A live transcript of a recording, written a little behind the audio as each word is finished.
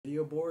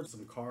video boards,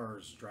 some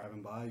cars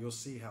driving by, you'll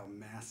see how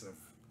massive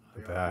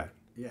they I are. bet.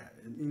 Yeah,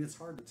 I mean, it's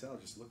hard to tell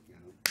just looking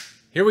at them.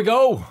 Here we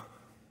go.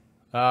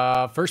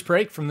 First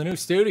break from the new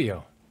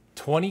studio.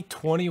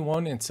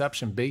 2021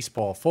 Inception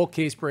Baseball. Full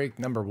case break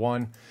number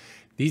 1.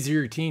 These are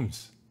your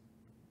teams.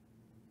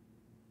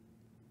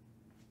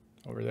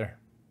 Over there.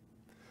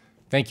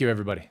 Thank you,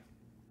 everybody.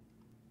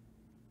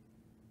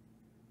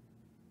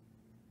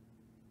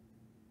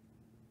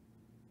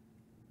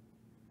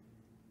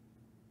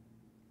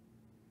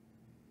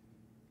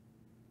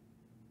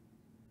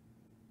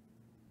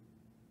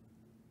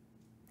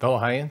 Oh,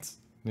 Hyans?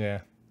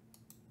 Yeah.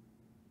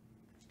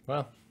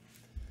 Well,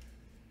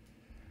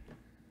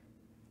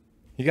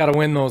 you got to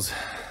win those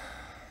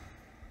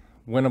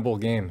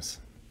winnable games.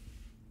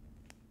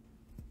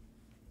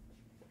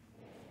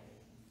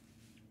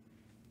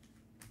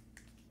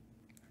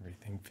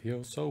 Everything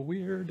feels so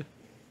weird.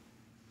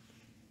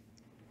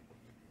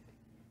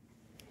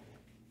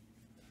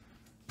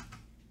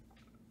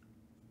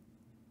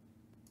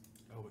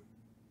 Oh,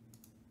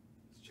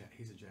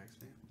 he's a Jags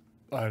fan?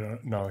 I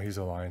don't know. He's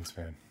a Lions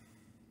fan.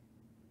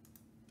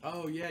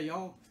 Oh, yeah,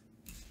 y'all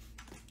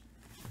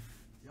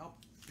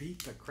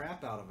beat the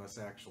crap out of us,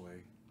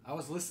 actually. I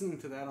was listening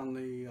to that on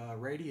the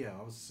radio.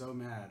 I was so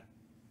mad.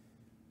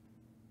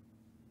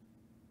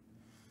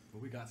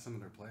 But we got some of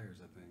their players,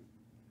 I think.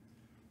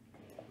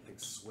 I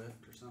think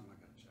Swift or something. I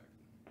gotta check.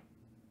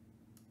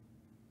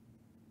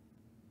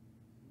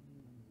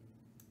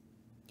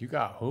 You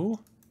got who?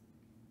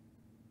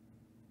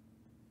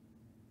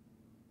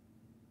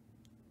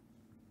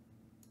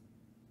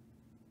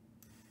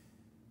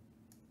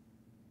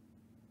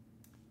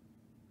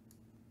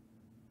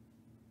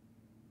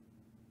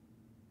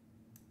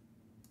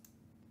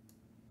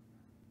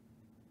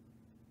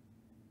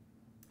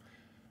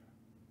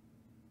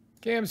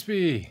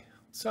 Gamsby,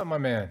 what's up, my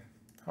man?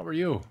 How are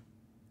you?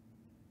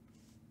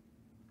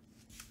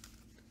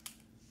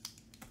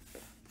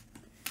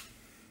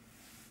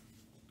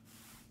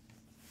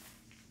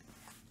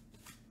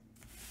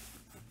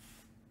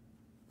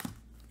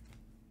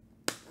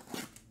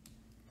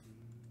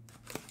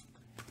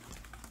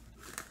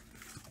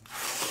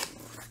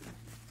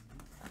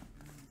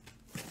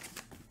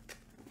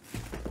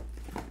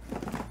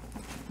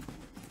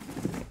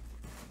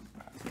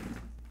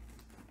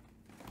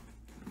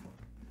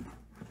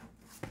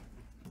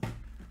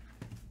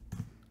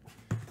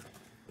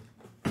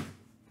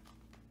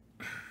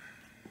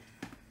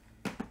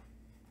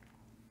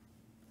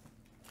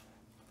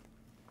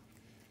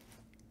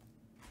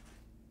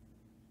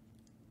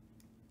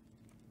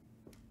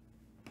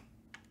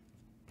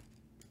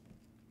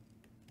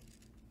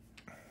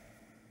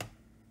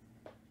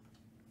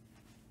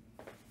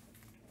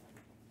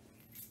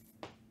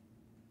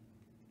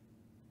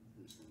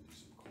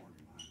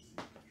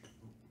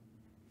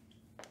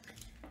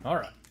 All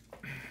right.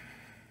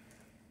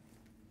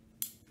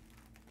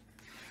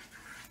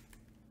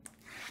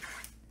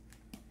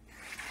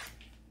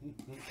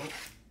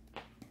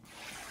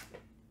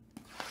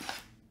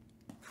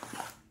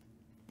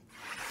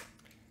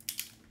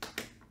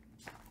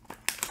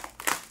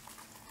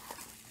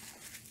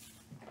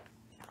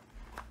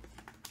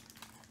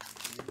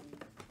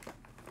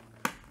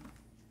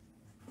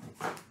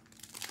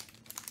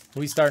 Who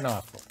are we starting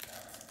off with?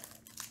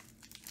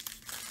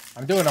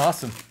 I'm doing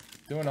awesome.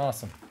 Doing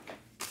awesome.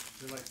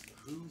 They're like,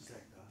 who's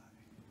that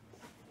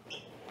guy?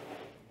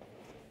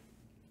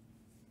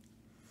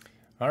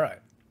 All right.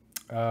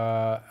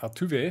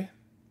 Altuve.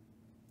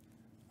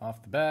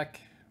 Off the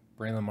back.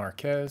 Braylon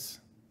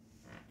Marquez.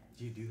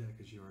 Do you do that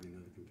because you already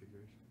know the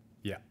configuration?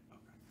 Yeah.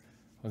 Okay.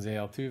 Jose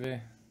Altuve.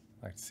 I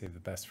like to save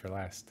the best for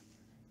last.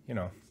 You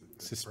know,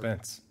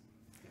 suspense.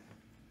 Yeah.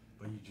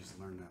 But you just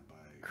learned that by...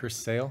 Chris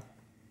Sale.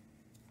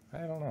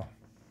 I don't know.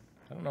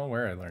 I don't know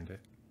where I learned it.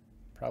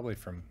 Probably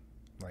from,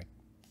 like,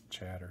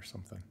 chat or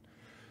something.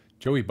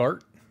 Joey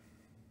Bart.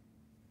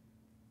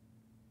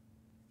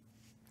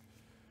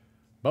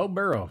 Bo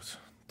Burrows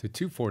to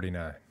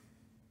 249.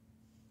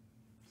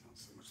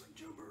 Sounds so much like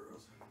Joe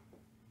Burrows.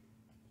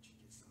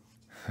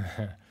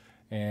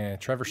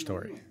 And Trevor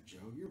Story. Man, Joe,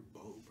 you're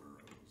Bo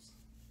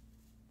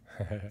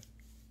Burrows.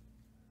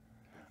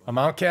 A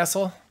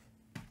Mountcastle.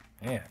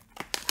 Man,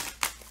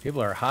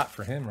 people are hot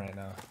for him right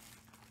now.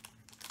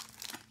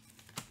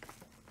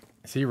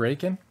 Is he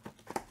raking?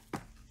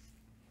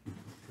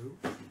 Who?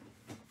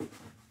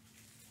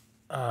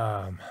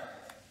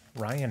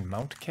 Ryan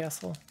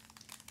Mountcastle.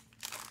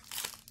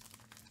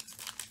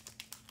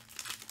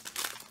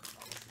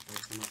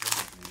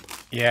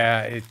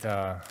 Yeah,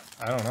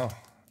 I don't know.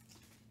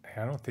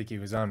 I don't think he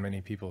was on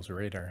many people's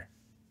radar.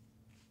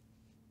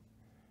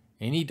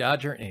 Any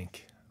Dodger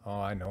Inc.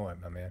 Oh, I know it,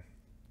 my man.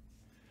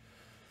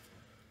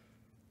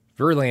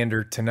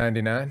 Verlander to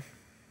 99.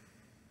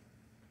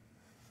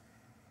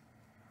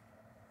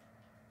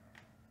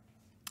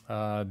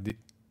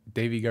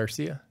 Davey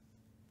Garcia.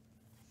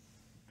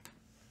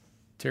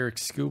 Tarek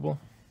Skubal.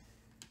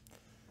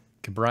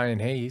 Brian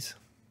Hayes.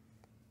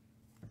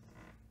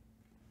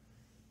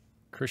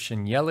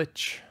 Christian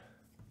Yelich.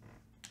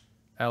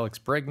 Alex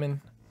Bregman.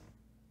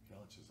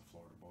 Yelich is a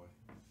Florida boy.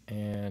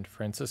 And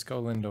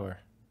Francisco Lindor.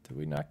 Did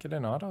we not get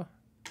an auto?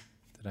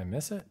 Did I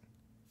miss it?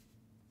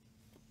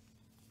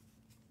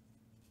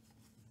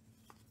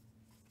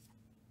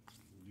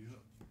 Yep.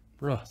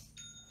 Bruh.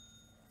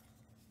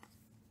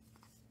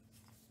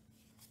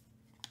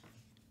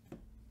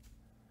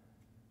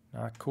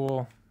 Not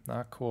cool.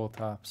 Not cool,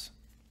 Tops.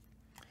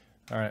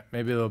 All right,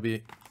 maybe there'll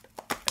be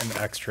an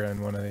extra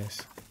in one of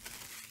these.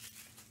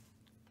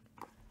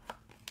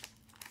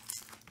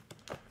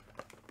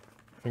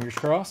 Fingers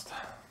crossed.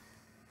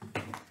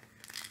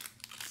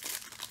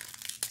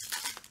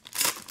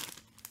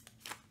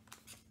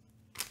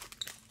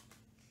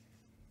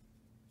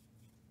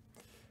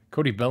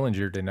 Cody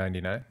Bellinger to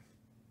 99.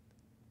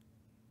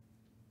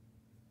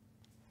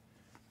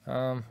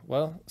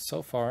 Well,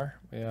 so far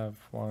we have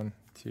 1,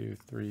 2,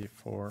 3,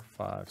 4,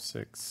 5,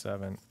 6,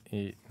 7,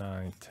 8,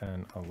 9,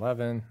 10,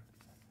 11,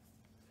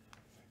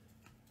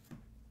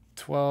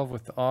 12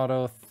 with the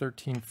auto,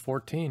 13,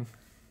 14.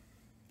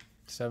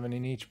 7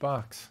 in each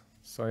box.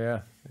 So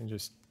yeah, they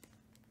just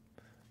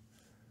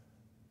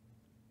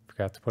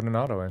forgot to put an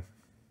auto in.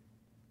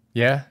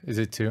 Yeah, is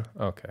it 2?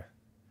 Okay.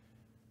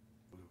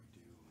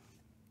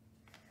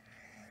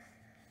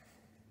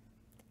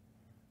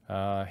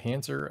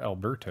 Hanser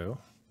Alberto,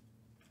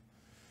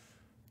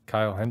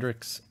 Kyle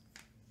Hendricks,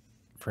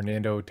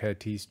 Fernando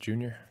Tatis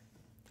Jr.,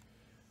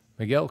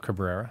 Miguel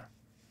Cabrera,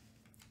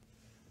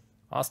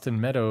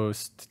 Austin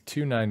Meadows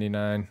to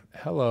 $2.99.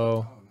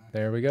 Hello,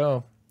 there we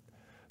go.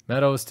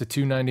 Meadows to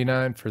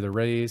 $2.99 for the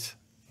Rays,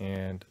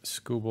 and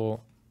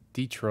Scooble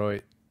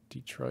Detroit.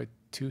 Detroit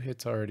 2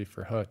 hits already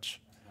for Hutch.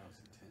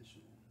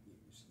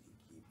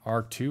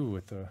 R2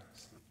 with the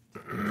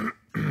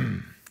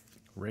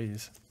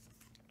Rays.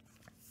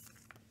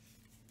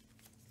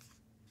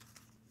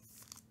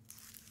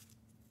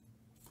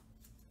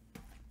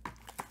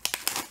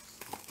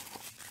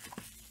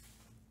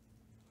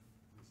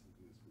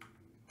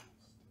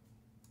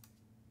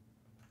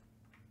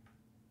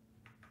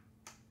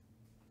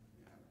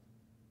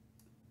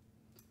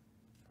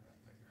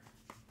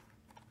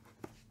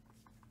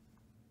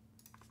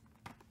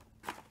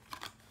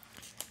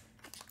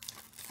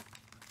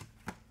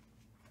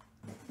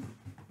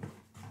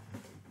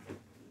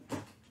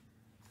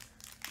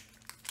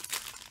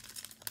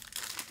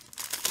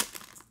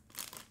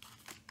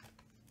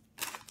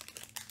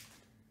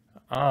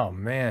 Oh,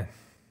 man.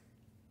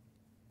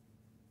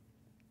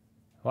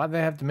 Why'd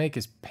they have to make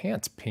his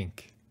pants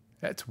pink?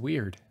 That's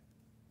weird.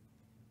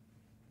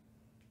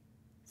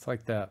 It's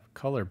like that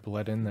color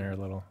bled in there a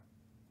little.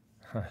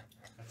 Huh.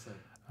 That's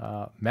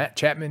Matt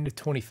Chapman to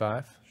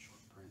 25. short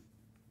print.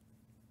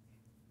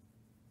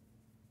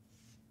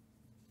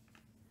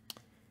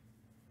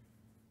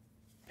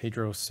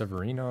 Pedro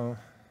Severino.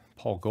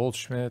 Paul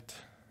Goldschmidt.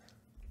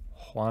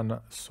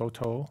 Juan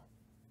Soto.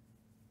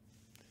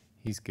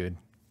 He's good.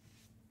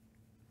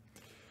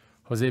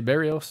 Jose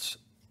Barrios,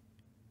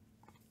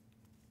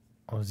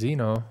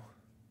 Ozino,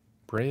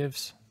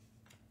 Braves,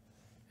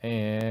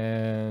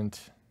 and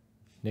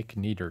Nick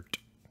Neidert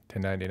to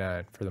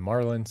 99 for the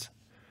Marlins.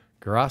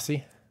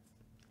 Garasi.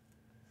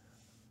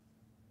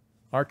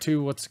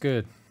 R2, what's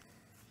good?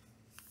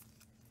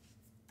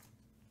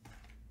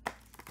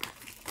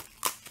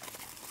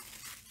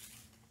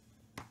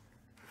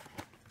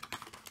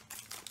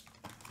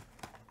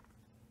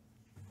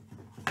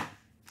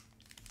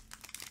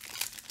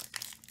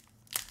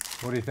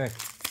 What do you think?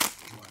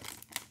 What?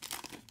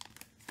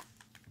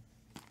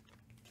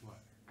 What?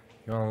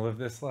 You want to live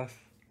this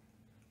life?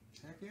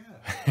 Heck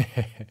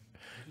yeah.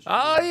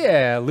 Oh,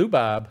 yeah, Lou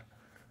Bob.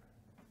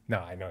 No,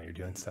 I know you're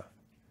doing stuff.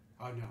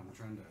 Oh, no, I'm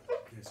trying to.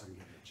 Okay, so I can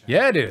get a chat.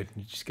 Yeah, dude.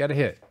 You just got to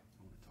hit. I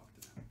want to talk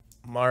to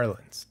them.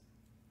 Marlins.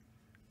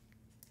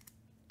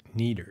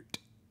 Neidert.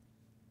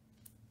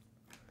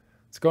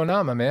 What's going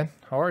on, my man?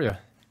 How are you?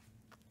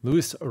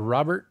 Louis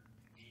Robert.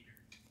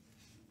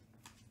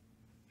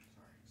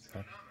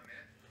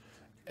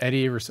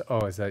 Eddie,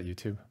 oh, is that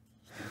YouTube?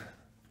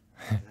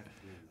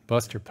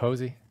 Buster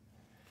Posey.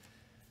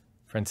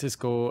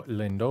 Francisco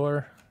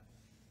Lindor.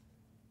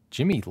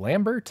 Jimmy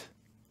Lambert?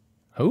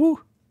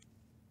 Who?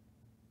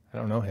 I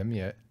don't know him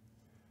yet.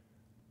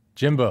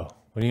 Jimbo,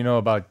 what do you know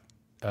about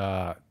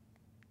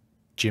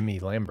Jimmy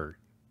Lambert?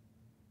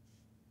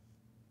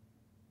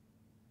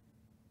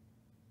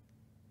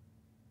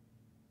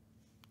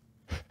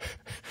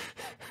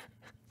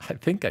 I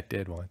think I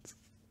did once.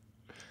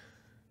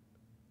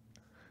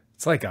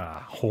 It's like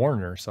a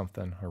horn or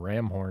something, a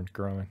ram horn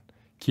growing.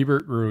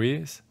 Keibert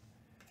Ruiz.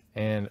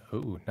 And,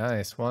 ooh,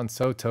 nice. Juan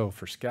Soto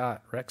for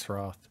Scott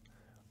Rexroth.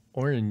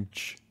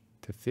 Orange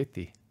to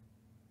 50.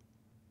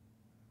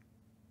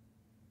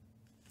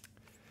 Do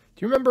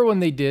you remember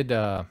when they did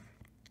the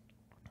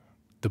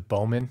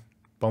Bowman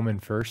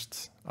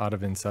firsts out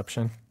of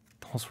Inception?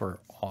 Those were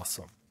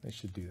awesome. They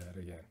should do that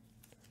again.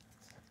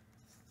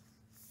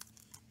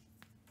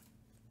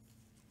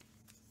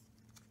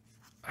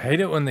 I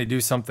hate it when they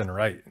do something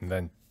right and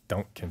then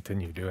don't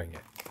continue doing it.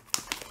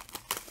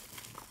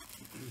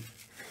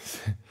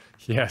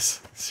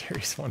 Yes,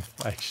 Series 1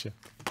 flagship.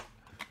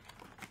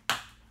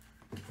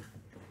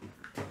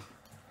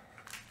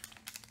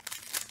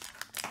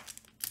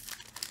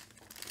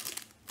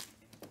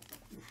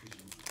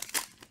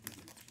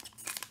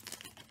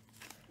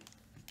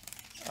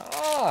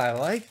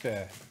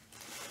 that.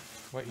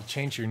 What you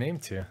changed your name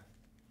to?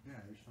 Yeah,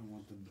 I just don't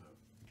want them to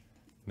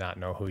Not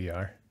know who you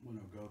are.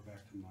 want to go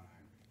back to my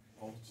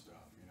old stuff,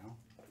 you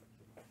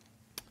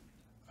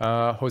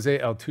know? Jose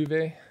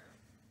Altuve.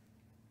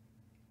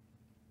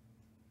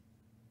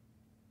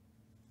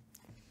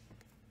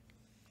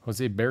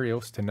 Jose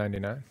Barrios to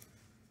 99.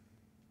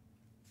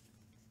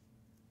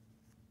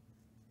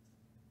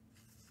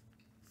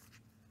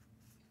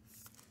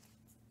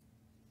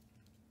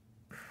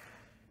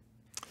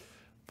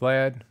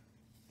 Vlad.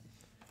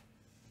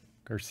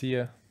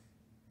 Garcia.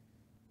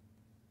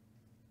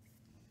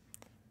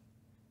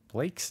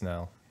 Blake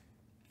Snell.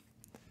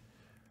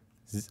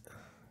 Has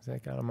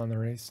that got him on the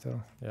race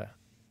still? Yeah.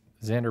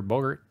 Xander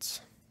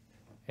Bogaerts.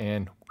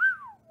 And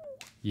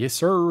yes,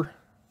 sir.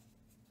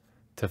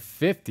 To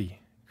 50.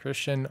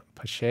 Christian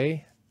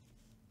Pache.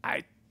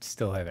 I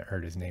still haven't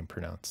heard his name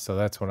pronounced, so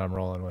that's what I'm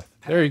rolling with.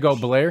 There you go,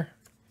 Blair.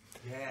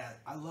 Yeah,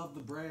 I love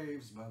the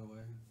Braves, by the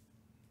way.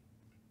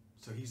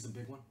 So he's the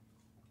big one?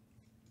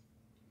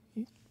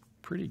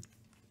 Pretty.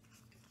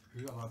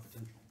 He's got a lot of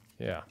potential.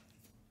 Yeah.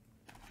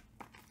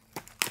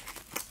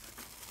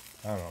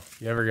 I don't know.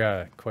 You ever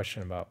got a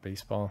question about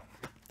baseball?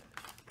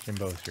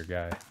 Jimbo's your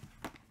guy.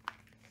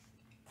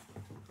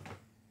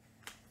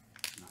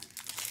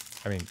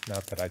 Nice. I mean,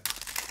 not that I...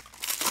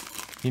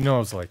 He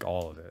knows, like,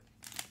 all of it.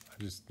 I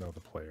just know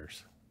the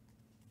players.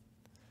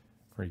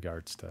 In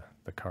regards to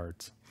the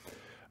cards.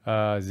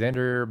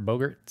 Xander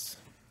Bogaerts.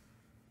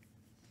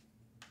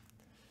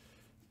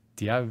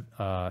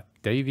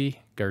 Davey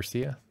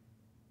Garcia.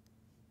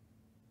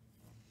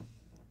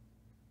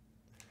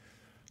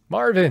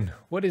 Marvin,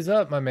 what is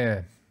up, my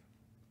man?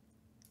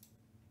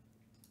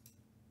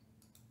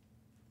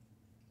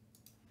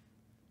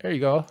 There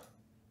you go.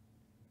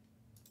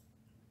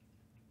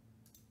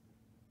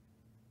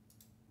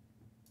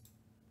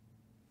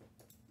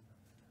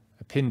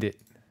 I pinned it.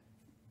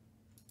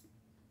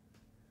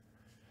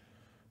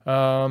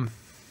 I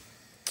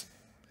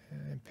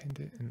pinned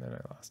it and then I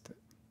lost it.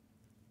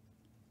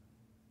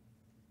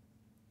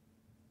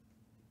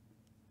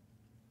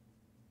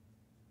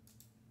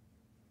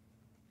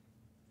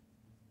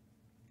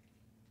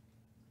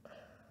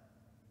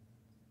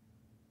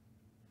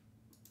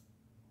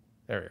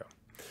 There we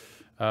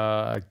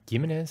go.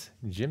 Jimenez.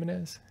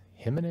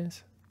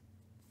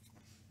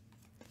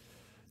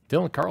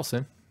 Dylan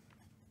Carlson.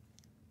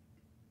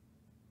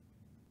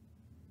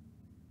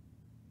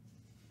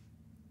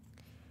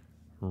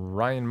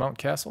 Ryan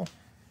Mountcastle.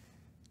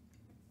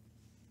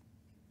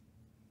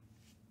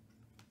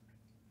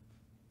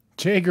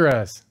 Jay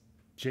Grass.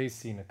 Jay's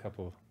seen a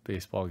couple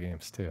baseball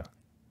games too.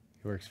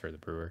 He works for the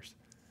Brewers.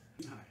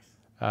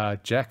 Nice.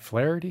 Jack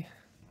Flaherty.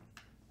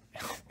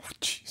 Oh,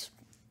 jeez.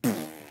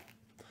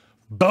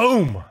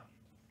 Boom!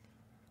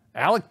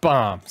 Alec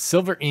Baum,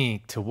 silver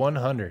ink to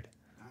 100.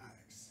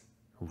 Nice.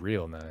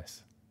 Real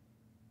nice.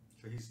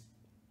 So he's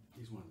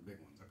one of the big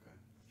ones, okay.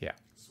 Yeah.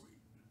 Sweet.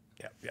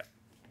 Yep, yep.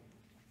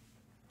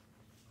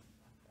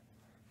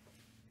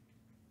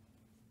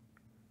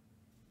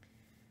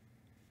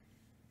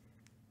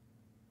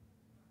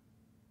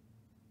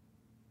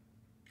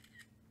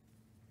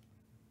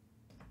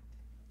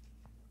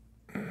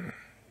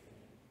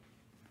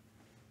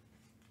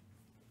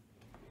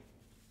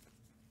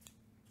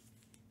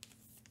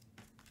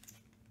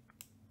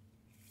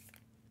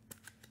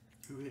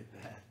 Who hit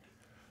that?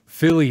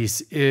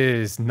 Phillies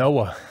is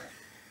Noah.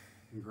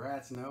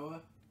 Congrats, Noah.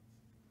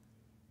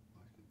 Oh,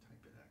 I can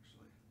type it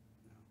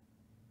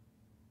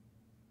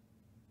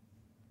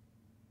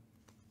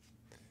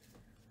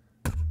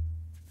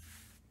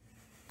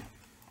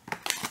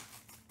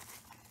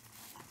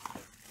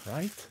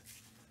actually.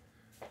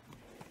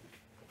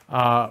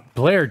 Right?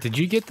 Blair, did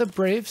you get the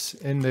Braves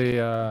in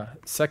the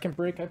second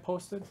break I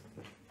posted?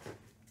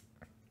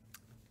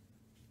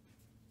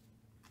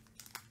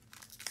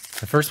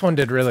 The first one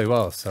did really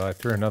well, so I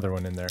threw another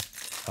one in there.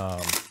 I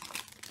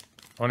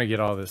want to get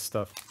all this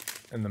stuff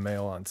in the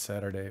mail on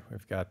Saturday.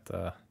 We've got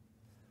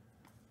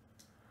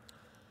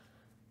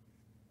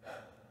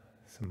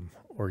some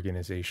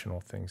organizational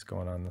things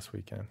going on this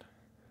weekend.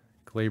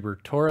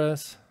 Gleyber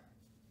Torres,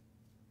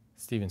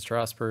 Steven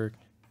Strasburg,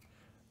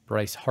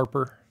 Bryce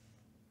Harper,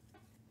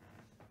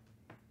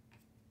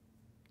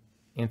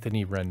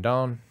 Anthony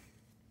Rendon.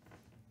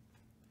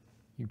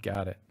 You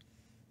got it.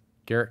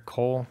 Garrett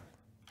Cole.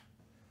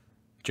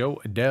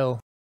 Joe Adele.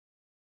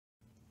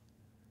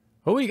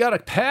 Oh, he got a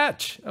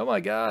patch. Oh,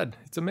 my God.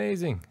 It's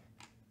amazing.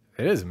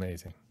 It is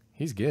amazing.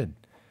 He's good.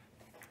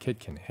 Kid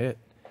can hit.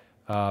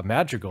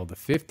 Madrigal to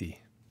 50.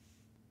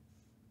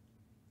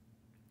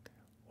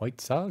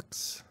 White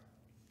Sox.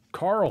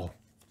 Carl.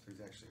 So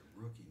he's actually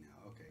a rookie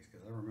now. Okay,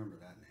 because I remember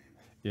that name.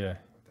 Yeah.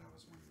 But that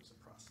was when he was a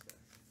prospect.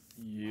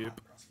 Yep. Not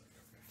a prospect,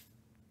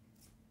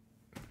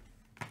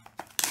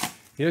 okay.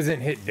 He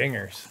doesn't hit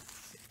dingers.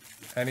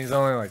 And he's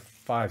only like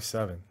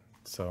 5'7".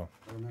 So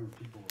I remember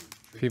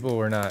people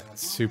were not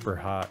super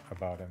hot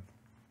about him.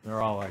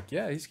 They're all like,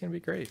 yeah, he's going to be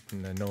great.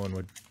 And then no one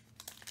would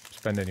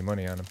spend any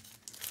money on him.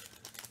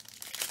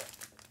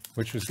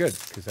 Which was good,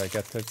 because I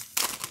got to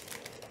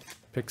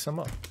pick some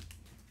up.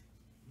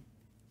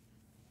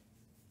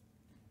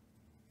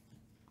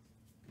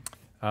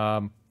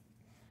 Mookie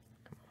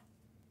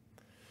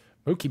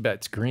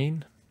Betts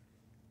green.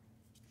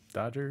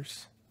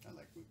 Dodgers. I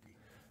like Mookie.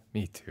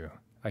 Me too.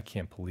 I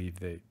can't believe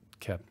they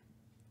kept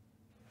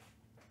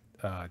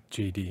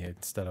JD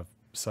instead of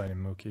signing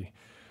Mookie.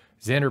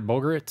 Xander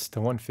Bogaerts to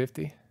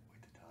 150. Wait,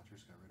 the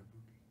Dodgers got rid of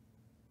Mookie?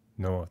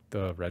 No,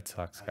 the Red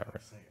Sox got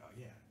rid. Oh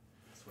yeah,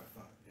 that's what I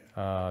thought.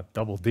 Yeah.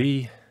 Double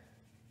D.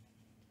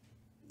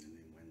 And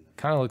then when the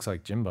Kind of looks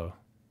like Jimbo.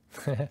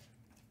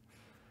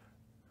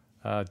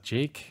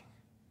 Jake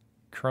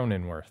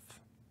Cronenworth.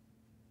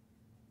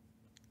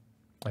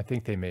 I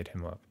think they made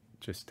him up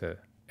just to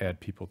add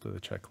people to the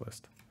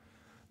checklist.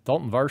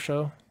 Dalton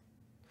Varsho.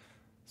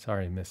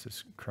 Sorry,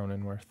 Mrs.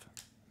 Cronenworth.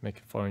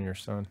 Making fun of your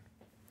son.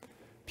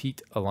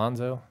 Pete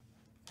Alonso.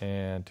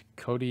 And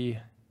Cody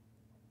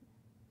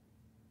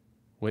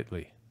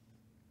Whitley.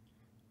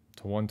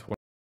 To 120.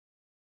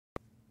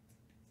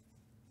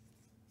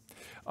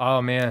 Oh,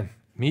 man.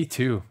 Me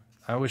too.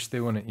 I wish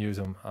they wouldn't use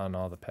them on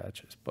all the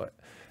patches. But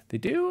they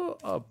do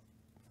a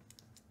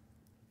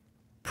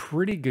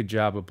pretty good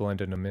job of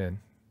blending them in.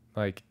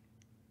 Like,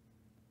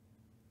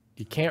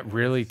 you can't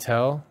really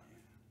tell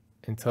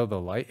until the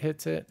light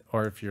hits it,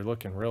 or if you're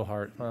looking real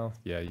hard. Well,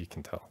 yeah, you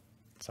can tell.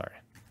 Sorry.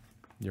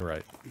 You're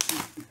right.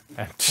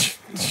 I'm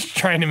just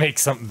trying to make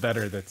something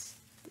better that's,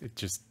 it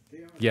just,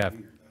 yeah,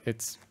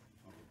 it's,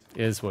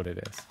 is what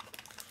it is.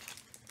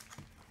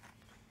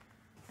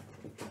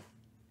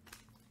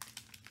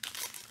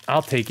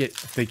 I'll take it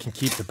if they can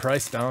keep the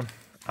price down.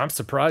 I'm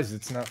surprised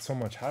it's not so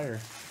much higher.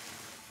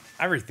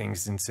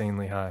 Everything's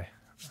insanely high.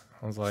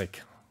 I was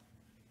like,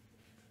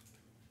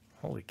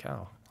 holy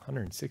cow,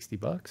 160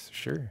 bucks?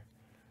 Sure.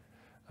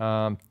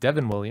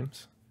 Devin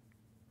Williams.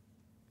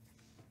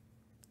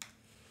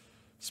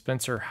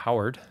 Spencer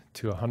Howard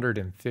to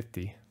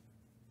 150.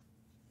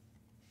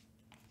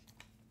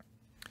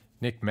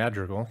 Nick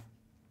Madrigal.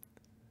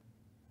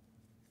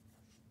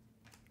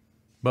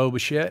 Bo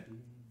Bichette.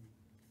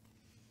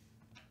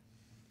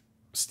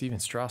 Steven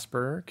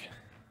Strasburg.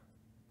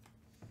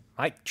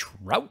 Mike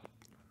Trout.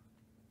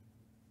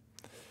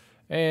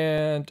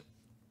 And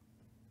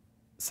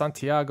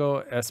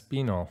Santiago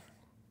Espino.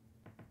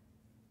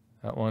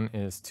 That one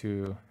is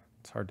to,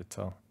 it's hard to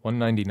tell,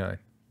 199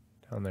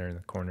 down there in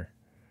the corner.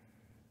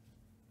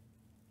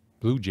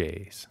 Blue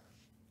Jays.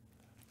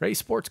 Ray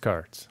Sports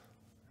Cards.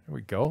 There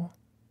we go.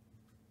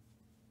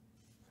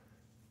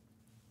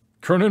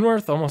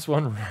 Cronenworth almost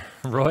won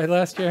Roy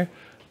last year.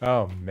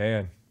 Oh,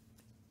 man.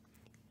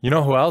 You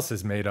know who else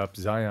is made up?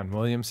 Zion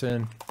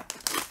Williamson.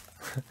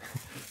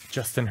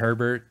 Justin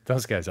Herbert.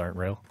 Those guys aren't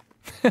real.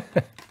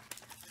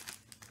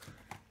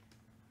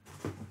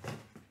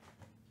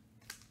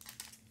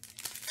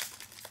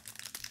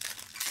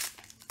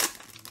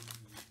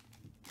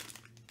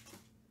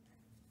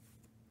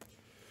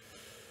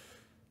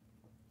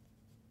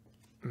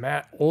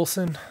 Matt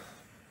Olson.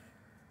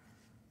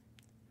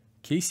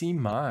 Casey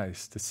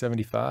Mize to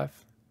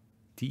 75.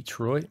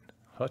 Detroit.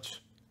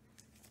 Hutch.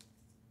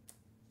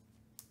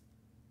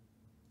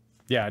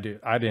 Yeah, dude.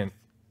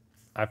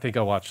 I think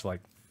I watched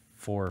like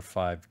 4 or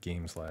 5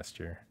 games last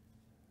year.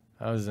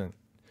 I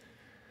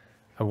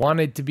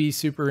wanted to be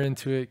super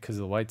into it because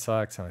of the White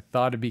Sox, and I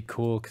thought it'd be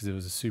cool because it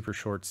was a super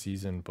short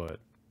season, but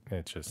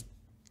it just,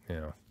 you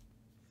know,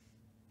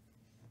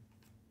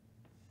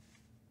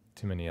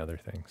 too many other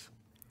things.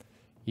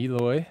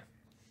 Eloy.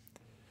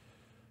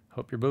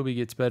 Hope your booby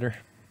gets better.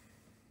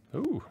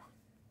 Ooh.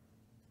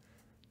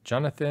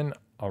 Jonathan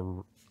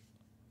Arauz.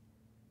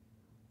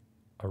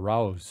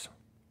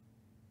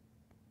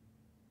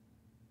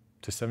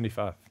 To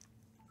 75.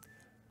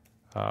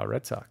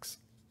 Red Sox.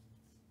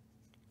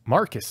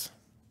 Marcus.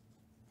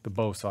 The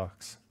Bo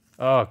Sox.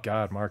 Oh,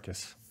 God,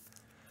 Marcus.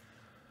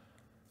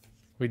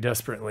 We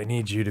desperately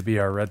need you to be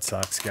our Red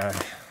Sox guy.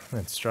 I've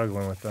been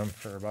struggling with them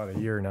for about a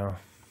year now.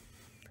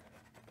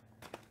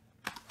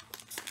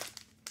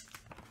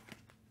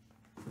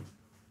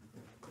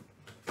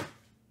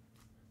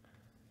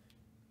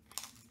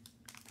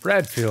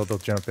 Bradfield will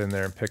jump in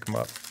there and pick them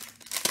up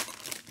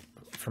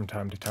from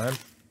time to time.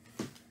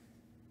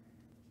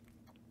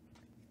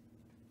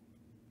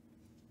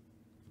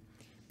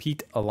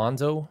 Pete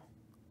Alonso,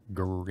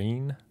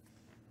 green.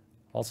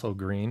 Also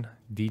green.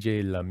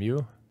 DJ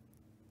Lemieux.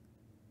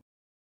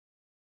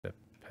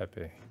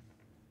 Pepe.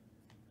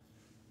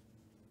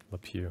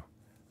 LePew.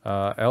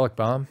 Alec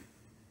Baum.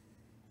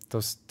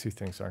 Those two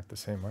things aren't the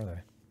same, are they?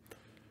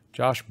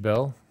 Josh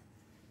Bell.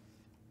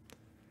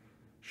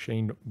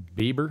 Shane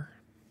Bieber.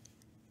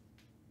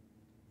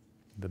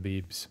 The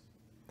Biebs.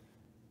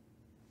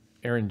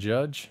 Aaron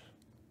Judge.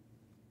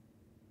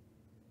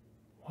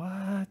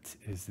 What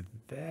is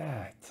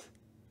that?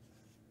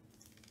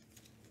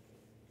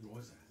 Who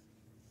was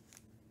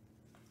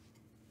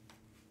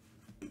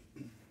that?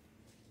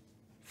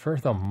 For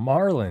the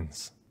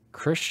Marlins,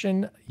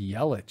 Christian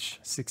Yelich,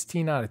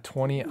 16 out of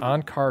 20,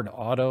 on-card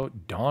auto,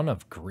 Dawn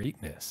of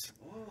Greatness.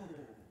 Whoa.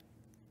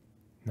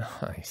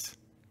 Nice.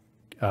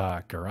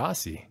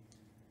 Garasi.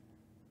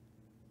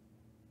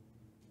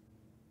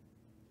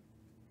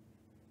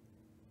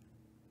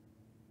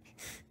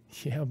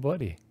 Yeah,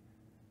 buddy.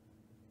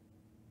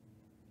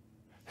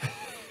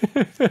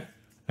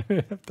 I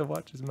didn't have to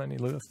watch as many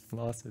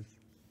losses.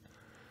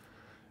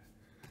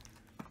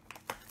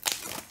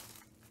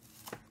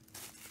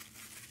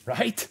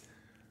 Right?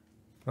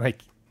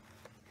 Like,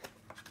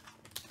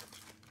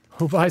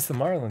 who buys the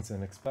Marlins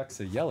and expects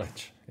a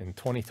Yelich in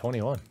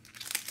 2021?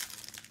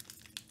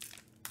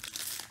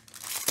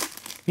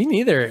 Me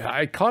neither.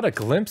 I caught a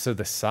glimpse of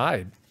the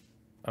side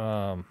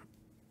when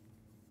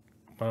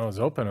I was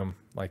opening them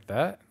like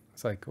that.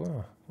 It's like,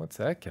 oh, what's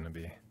that going to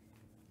be?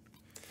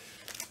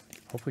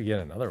 Hope we get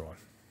another one.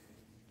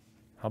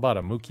 How about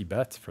a Mookie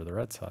Betts for the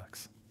Red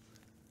Sox?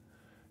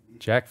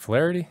 Jack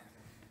Flaherty?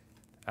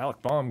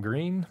 Alec Baum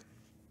Green?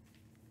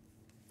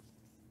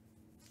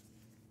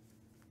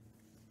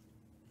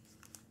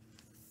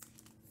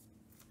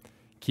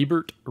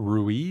 Keibert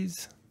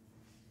Ruiz?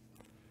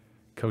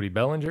 Cody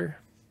Bellinger?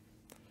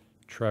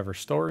 Trevor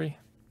Story?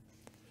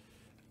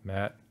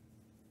 Matt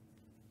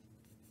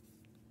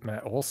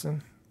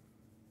Olson?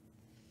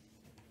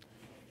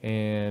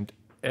 And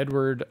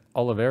Edward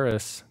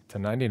Olivares to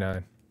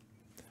 99.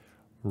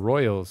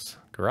 Royals,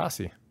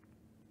 Garasi.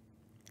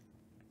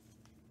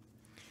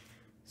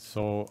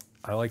 So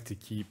I like to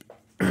keep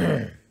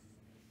this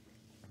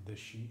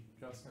sheet,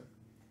 Justin.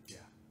 Yeah.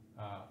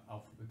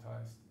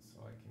 Alphabetized,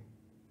 so I can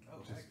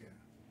Just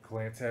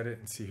glance at it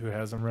and see who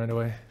has them right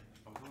away.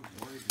 I was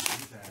worried to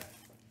do that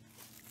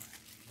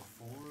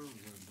before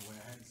with the way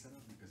I had it set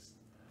up because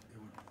it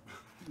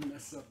would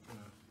mess up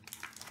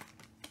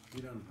the.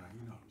 You know what I'm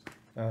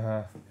saying?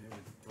 Uh-huh. It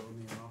would throw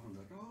me off and be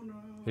like, oh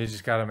no. You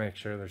just got to make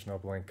sure there's no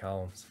blank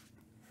columns.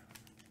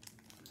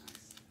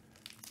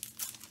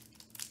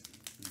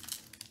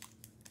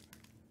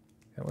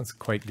 That one's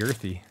quite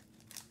girthy.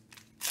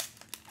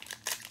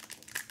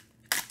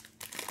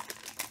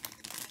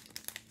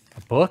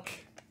 A book?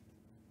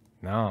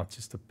 No, it's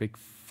just a big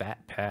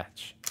fat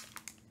patch.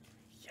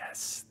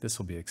 Yes, this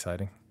will be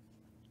exciting.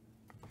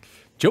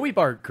 Joey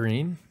Bart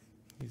Green.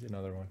 He's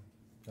another one.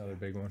 Another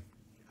big one.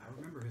 I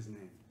remember his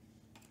name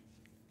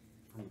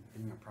from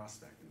being a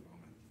prospect in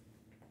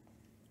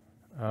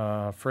the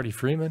moment. Freddie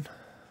Freeman.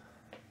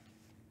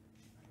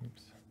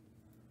 Oops.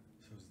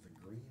 So is the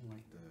green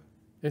like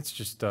the It's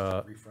just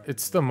refracted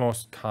it's the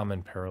most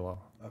common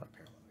parallel. parallel?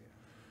 Yeah.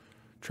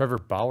 Trevor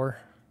Bauer.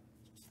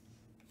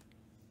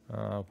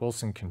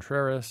 Wilson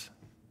Contreras.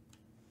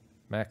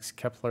 Max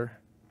Kepler.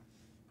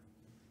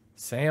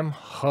 Sam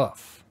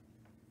Huff.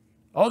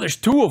 Oh, there's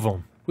two of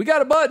them. We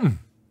got a button.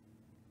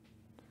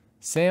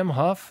 Sam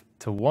Huff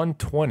to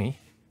 120.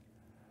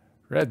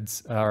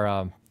 Reds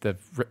are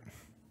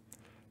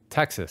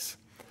Texas.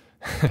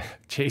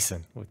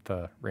 Jason with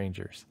the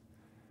Rangers.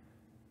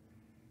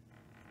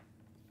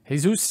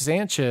 Jesus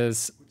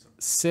Sanchez,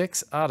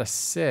 6 out of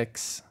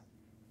 6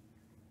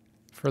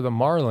 for the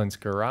Marlins.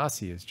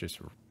 Garasi is just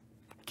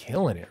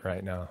killing it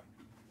right now.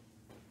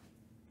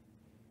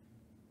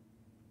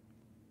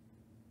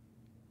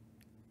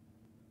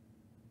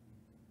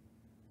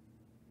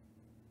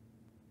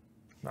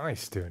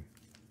 Nice, dude.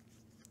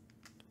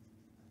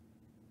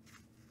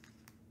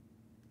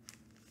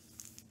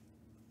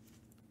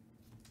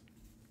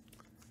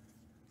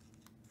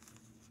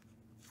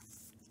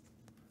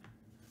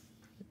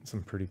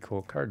 Some pretty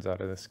cool cards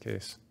out of this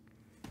case.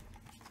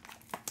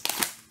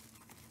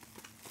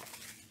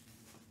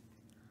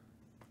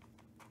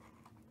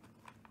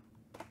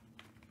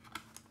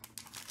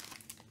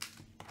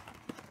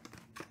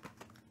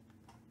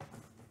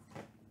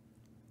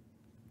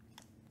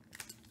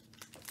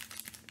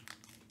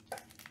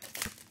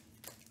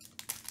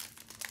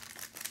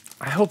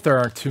 I hope there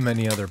aren't too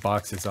many other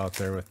boxes out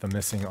there with the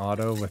missing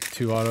auto with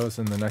 2 autos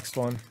in the next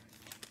one.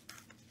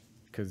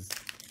 Because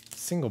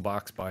single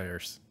box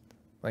buyers,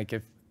 like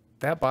if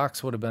that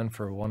box would have been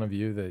for one of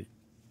you that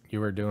you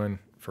were doing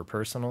for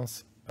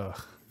personals,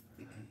 ugh,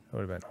 that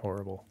would have been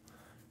horrible.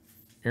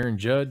 Aaron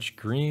Judge,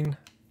 green,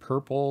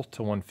 purple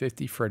to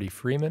 150, Freddie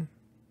Freeman.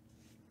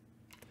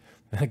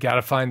 Got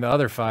to find the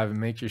other 5 and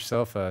make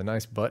yourself a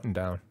nice button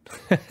down.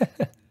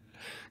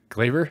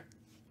 Glaber,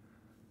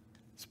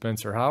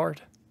 Spencer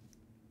Howard,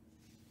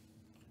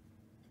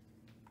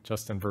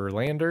 Justin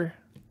Verlander.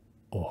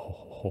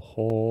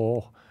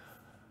 Oh,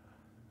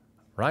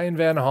 Ryan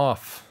Van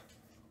Hoff.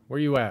 Where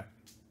you at?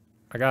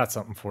 I got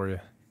something for you.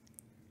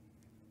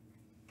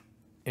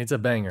 It's a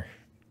banger.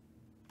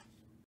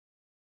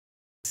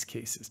 This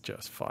case is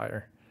just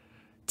fire.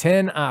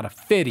 10 out of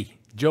 50.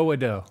 Joe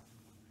Adell.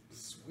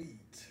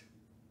 Sweet.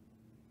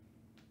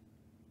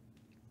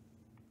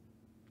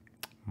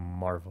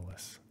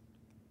 Marvelous.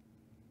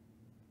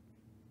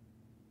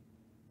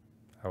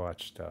 I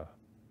watched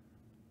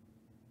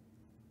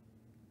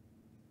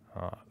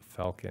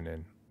Falcon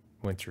and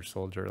Winter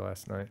Soldier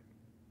last night.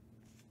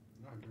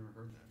 No, I've never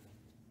heard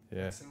that.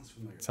 Yeah, That sounds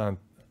familiar. it's on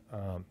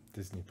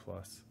Disney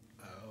Plus.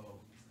 Oh.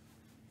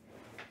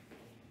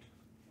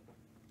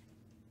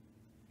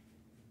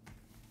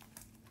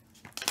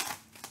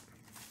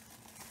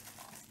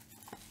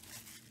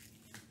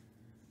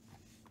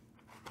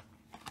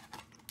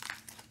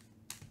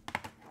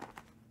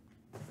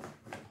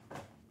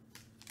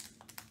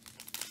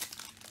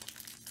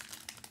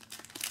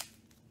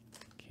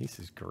 Case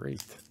is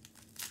great.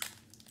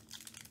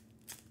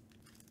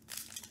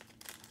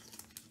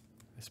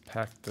 This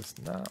pack does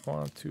not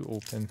want to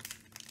open.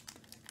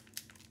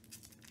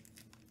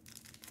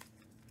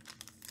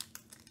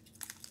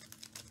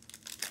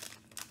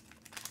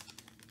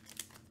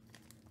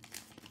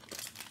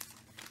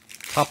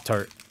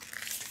 Pop-Tart.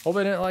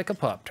 Open it like a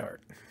Pop-Tart.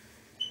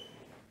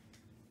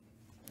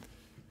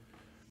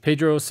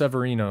 Pedro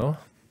Severino.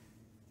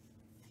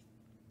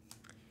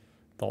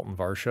 Dalton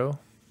Varsho.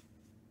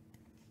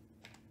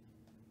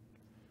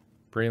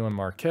 Braylon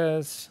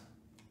Marquez.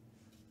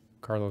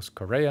 Carlos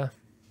Correa.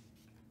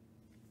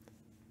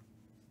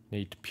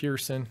 Nate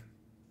Pearson.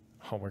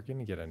 Oh, we're going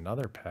to get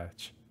another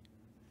patch.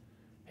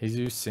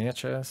 Jesus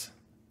Sanchez.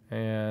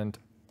 And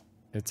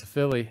it's a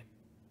Philly.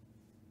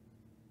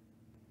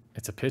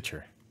 It's a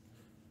pitcher.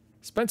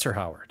 Spencer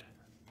Howard.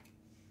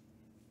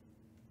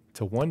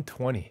 To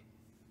 120.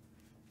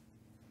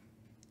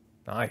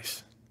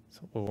 Nice.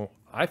 So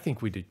I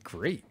think we did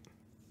great.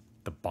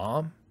 The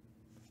bomb,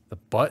 the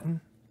button,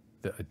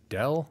 the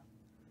Adele.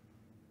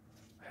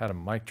 Had a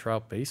Mike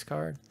Trout base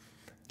card.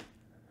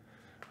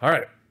 All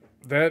right.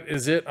 That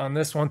is it on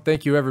this one.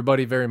 Thank you,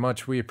 everybody, very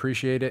much. We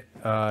appreciate it.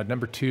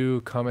 Number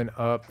 2 coming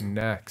up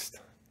next.